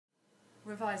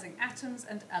Revising atoms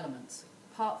and elements,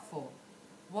 part 4.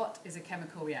 What is a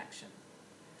chemical reaction?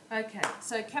 Okay,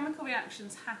 so chemical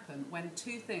reactions happen when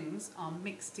two things are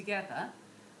mixed together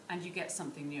and you get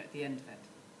something new at the end of it.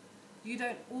 You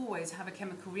don't always have a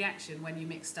chemical reaction when you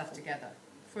mix stuff together.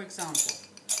 For example,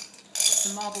 got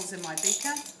some marbles in my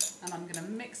beaker and I'm going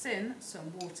to mix in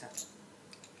some water.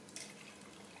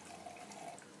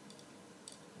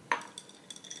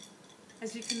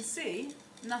 As you can see,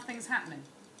 nothing's happening.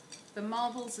 The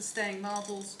marbles are staying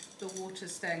marbles, the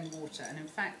water's staying water, and in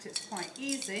fact it's quite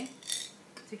easy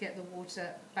to get the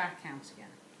water back out again.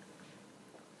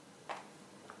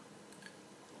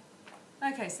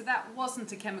 Okay, so that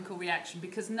wasn't a chemical reaction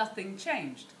because nothing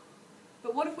changed.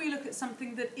 But what if we look at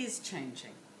something that is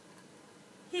changing?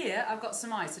 Here I've got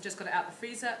some ice, I just got it out the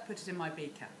freezer, put it in my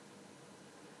beaker.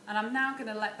 And I'm now going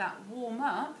to let that warm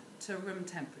up to room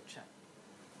temperature.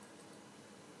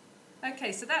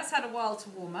 Okay, so that's had a while to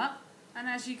warm up, and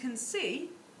as you can see,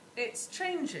 it's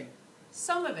changing.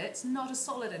 Some of it's not a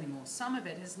solid anymore. Some of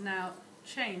it has now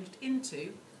changed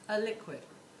into a liquid.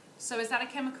 So is that a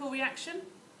chemical reaction?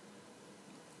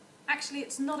 Actually,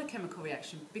 it's not a chemical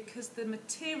reaction because the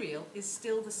material is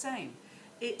still the same.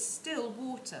 It's still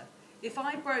water. If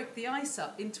I broke the ice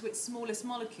up into its smallest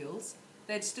molecules,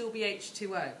 there'd still be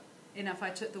H2O. And if I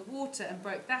took the water and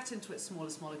broke that into its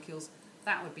smallest molecules,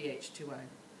 that would be H2O.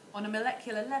 On a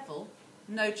molecular level,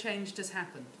 no change has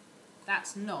happened.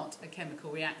 That's not a chemical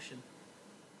reaction.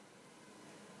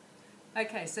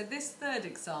 Okay, so this third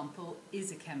example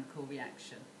is a chemical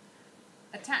reaction.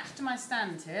 Attached to my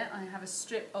stand here, I have a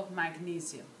strip of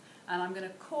magnesium, and I'm going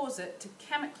to cause it to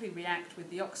chemically react with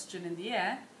the oxygen in the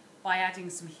air by adding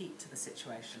some heat to the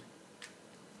situation.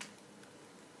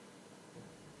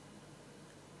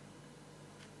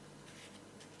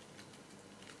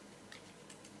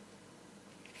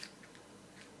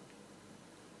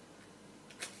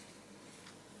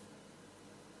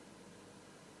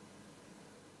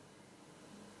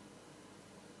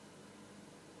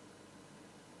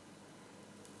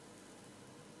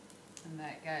 And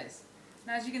there it goes.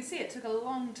 Now as you can see, it took a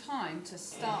long time to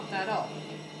start that off,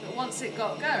 but once it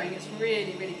got going, it's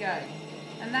really going.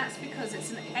 And that's because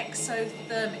it's an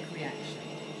exothermic reaction.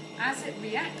 As it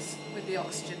reacts with the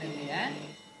oxygen in the air,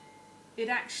 it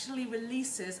actually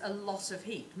releases a lot of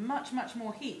heat, much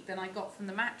more heat than I got from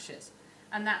the matches.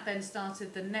 And that then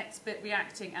started the next bit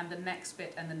reacting and the next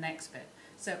bit and the next bit.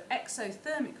 So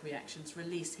exothermic reactions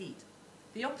release heat.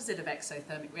 The opposite of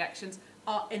exothermic reactions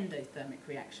are endothermic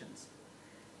reactions.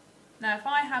 Now if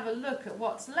I have a look at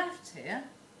what's left here,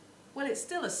 well, it's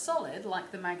still a solid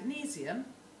like the magnesium,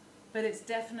 but it's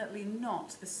definitely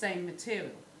not the same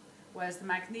material. Whereas the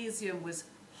magnesium was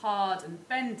hard and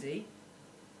bendy,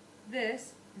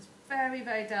 this is very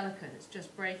delicate. It's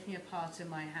just breaking apart in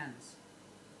my hands.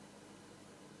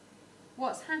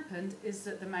 What's happened is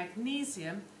that the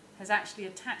magnesium has actually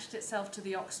attached itself to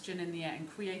the oxygen in the air and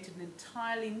created an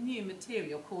entirely new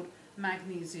material called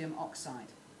magnesium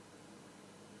oxide.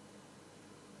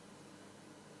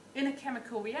 In a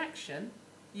chemical reaction,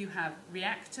 you have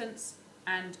reactants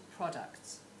and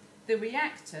products. The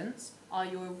reactants are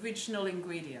your original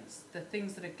ingredients, the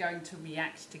things that are going to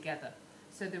react together.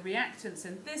 So the reactants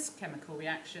in this chemical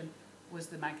reaction was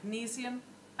the magnesium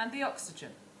and the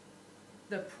oxygen.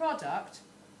 The product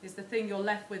is the thing you're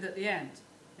left with at the end.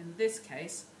 In this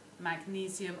case,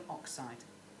 magnesium oxide.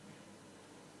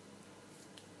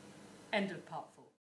 End of part 4.